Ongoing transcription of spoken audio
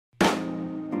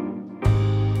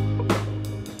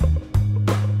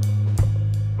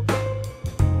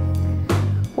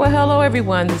Hello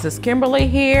everyone, this is Kimberly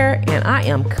here, and I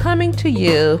am coming to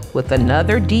you with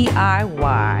another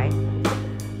DIY.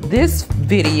 This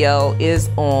video is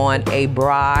on a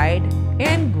bride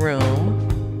and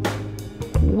groom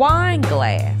wine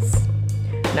glass.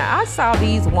 Now, I saw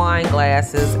these wine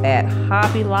glasses at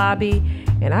Hobby Lobby,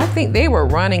 and I think they were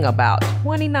running about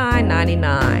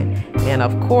 $29.99. And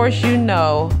of course, you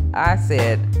know, I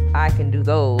said I can do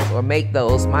those or make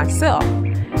those myself.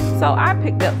 So I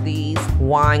picked up these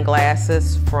wine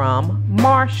glasses from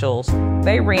Marshall's.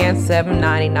 They ran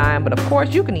 $7.99, but of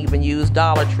course you can even use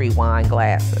Dollar Tree wine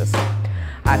glasses.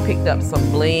 I picked up some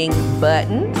bling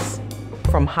buttons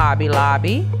from Hobby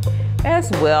Lobby, as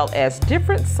well as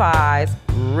different size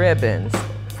ribbons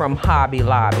from Hobby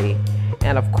Lobby.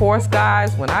 And of course,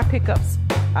 guys, when I pick up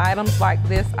items like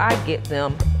this, I get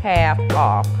them half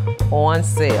off on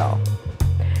sale.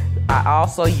 I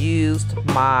also used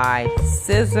my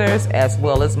scissors as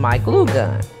well as my glue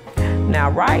gun. Now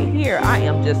right here, I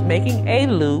am just making a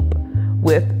loop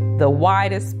with the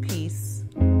widest piece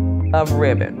of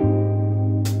ribbon.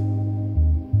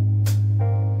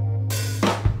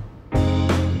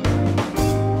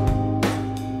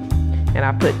 And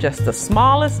I put just the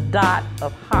smallest dot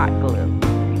of hot glue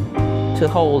to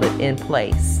hold it in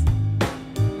place.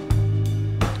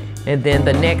 And then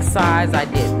the next size, I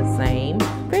did the same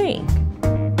thing.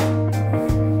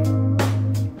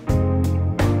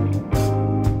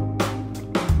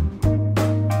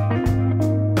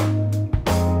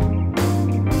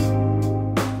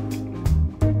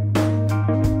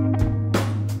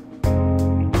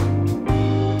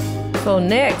 So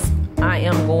next, I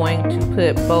am going to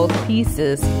put both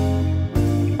pieces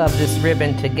of this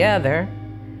ribbon together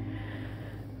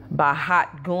by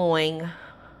hot gluing,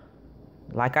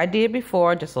 like I did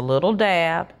before, just a little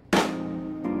dab,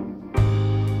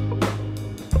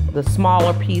 the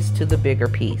smaller piece to the bigger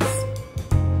piece.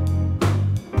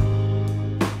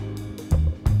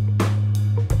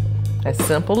 As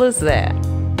simple as that.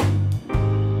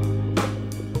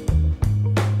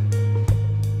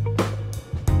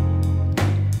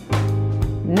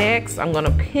 Next, I'm going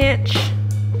to pinch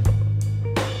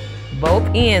both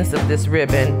ends of this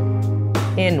ribbon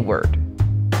inward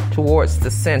towards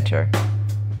the center.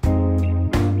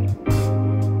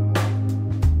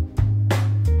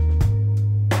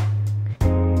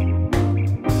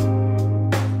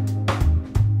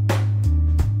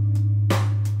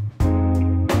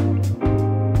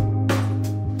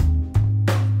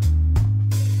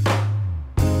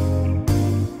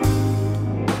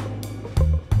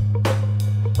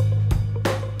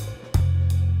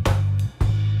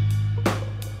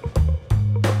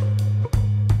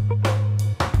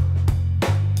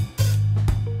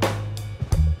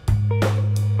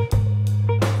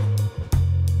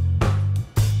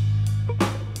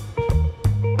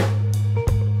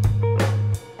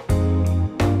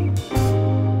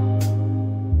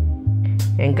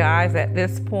 And guys, at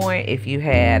this point, if you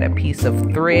had a piece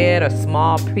of thread, a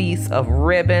small piece of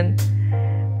ribbon,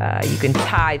 you can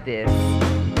tie this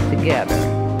together.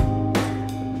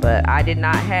 But I did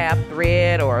not have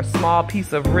thread or a small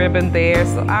piece of ribbon there,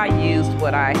 so I used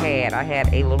what I had. I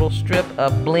had a little strip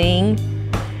of bling,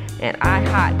 and I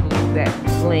hot glued that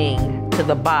bling to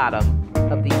the bottom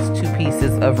of these two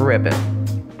pieces of ribbon.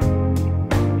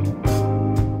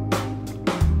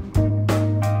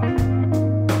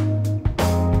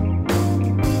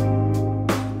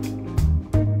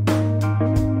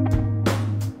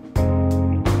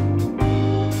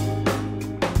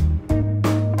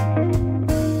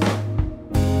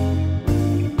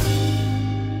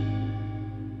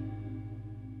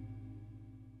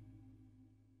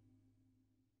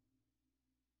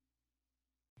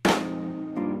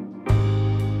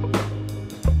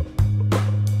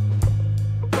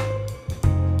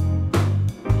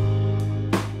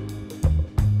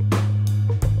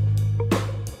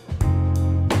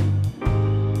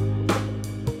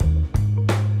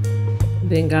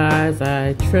 Then guys,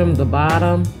 I trimmed the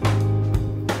bottom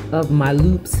of my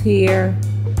loops here.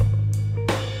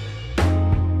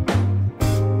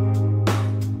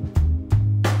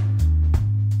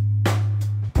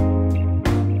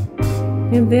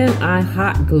 And then I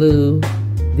hot glue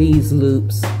these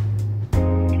loops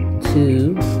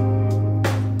to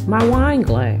my wine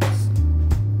glass.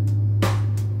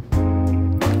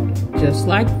 Just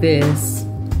like this.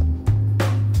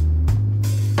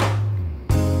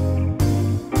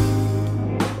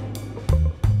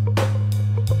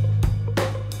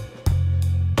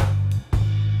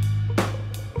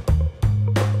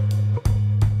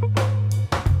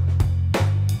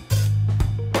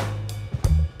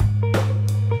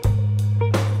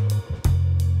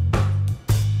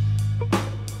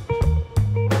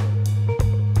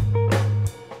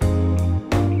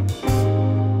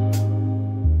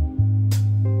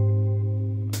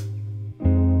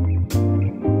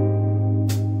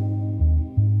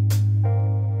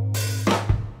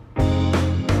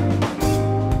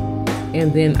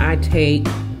 And then I take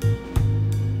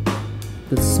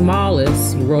the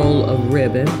smallest roll of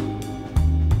ribbon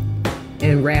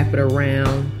and wrap it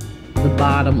around the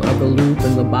bottom of the loop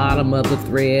and the bottom of the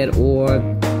thread, or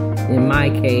in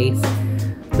my case,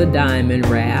 the diamond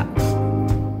wrap.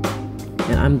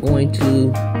 And I'm going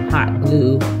to hot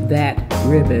glue that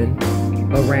ribbon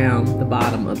around the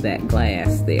bottom of that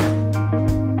glass there,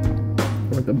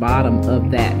 or the bottom of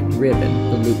that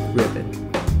ribbon, the loop ribbon.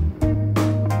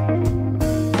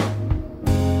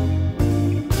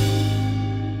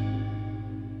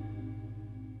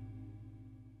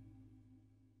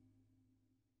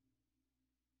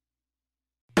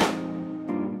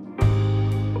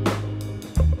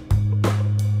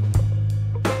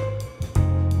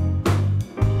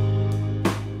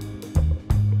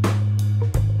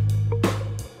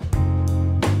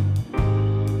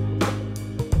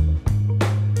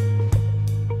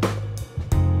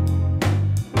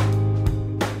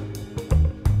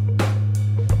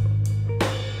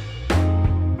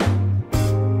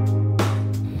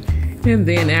 And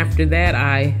then after that,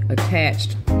 I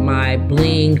attached my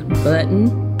bling button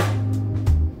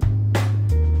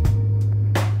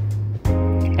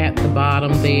at the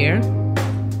bottom there.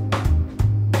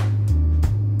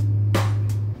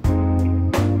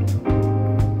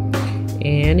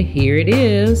 And here it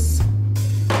is,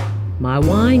 my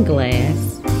wine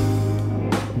glass,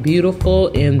 beautiful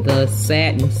in the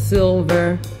satin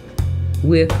silver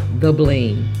with the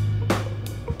bling.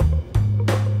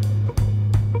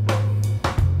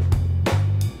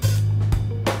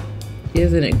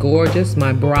 Isn't it gorgeous?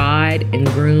 My bride and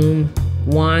groom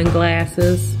wine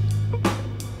glasses.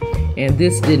 And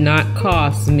this did not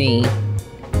cost me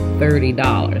 $30,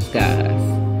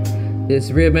 guys.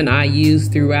 This ribbon I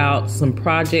used throughout some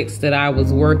projects that I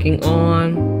was working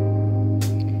on.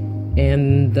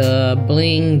 And the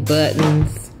bling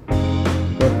buttons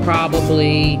were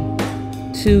probably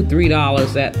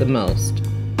 $2–3 at the most.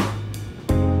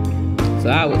 So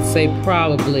I would say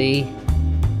probably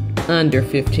under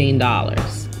 $15.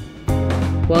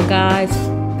 Well guys,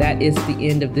 that is the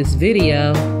end of this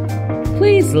video.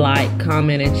 Please like,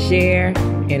 comment, and share.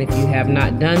 And if you have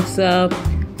not done so,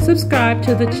 subscribe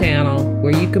to the channel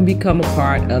where you can become a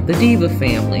part of the Diva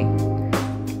family.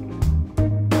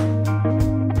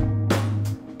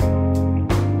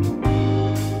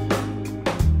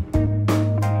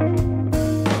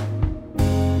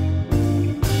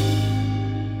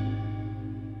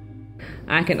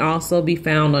 I can also be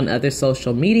found on other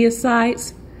social media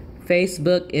sites,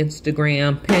 Facebook,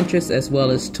 Instagram, Pinterest, as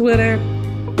well as Twitter.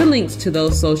 The links to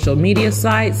those social media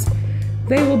sites,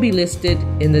 they will be listed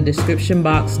in the description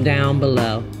box down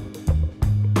below.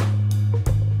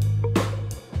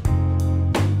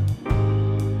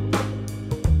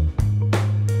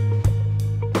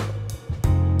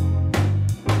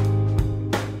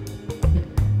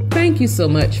 Thank you so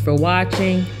much for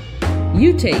watching.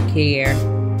 You take care.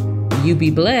 You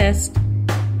be blessed,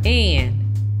 and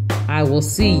I will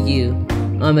see you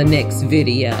on the next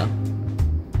video.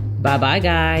 Bye-bye,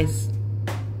 guys.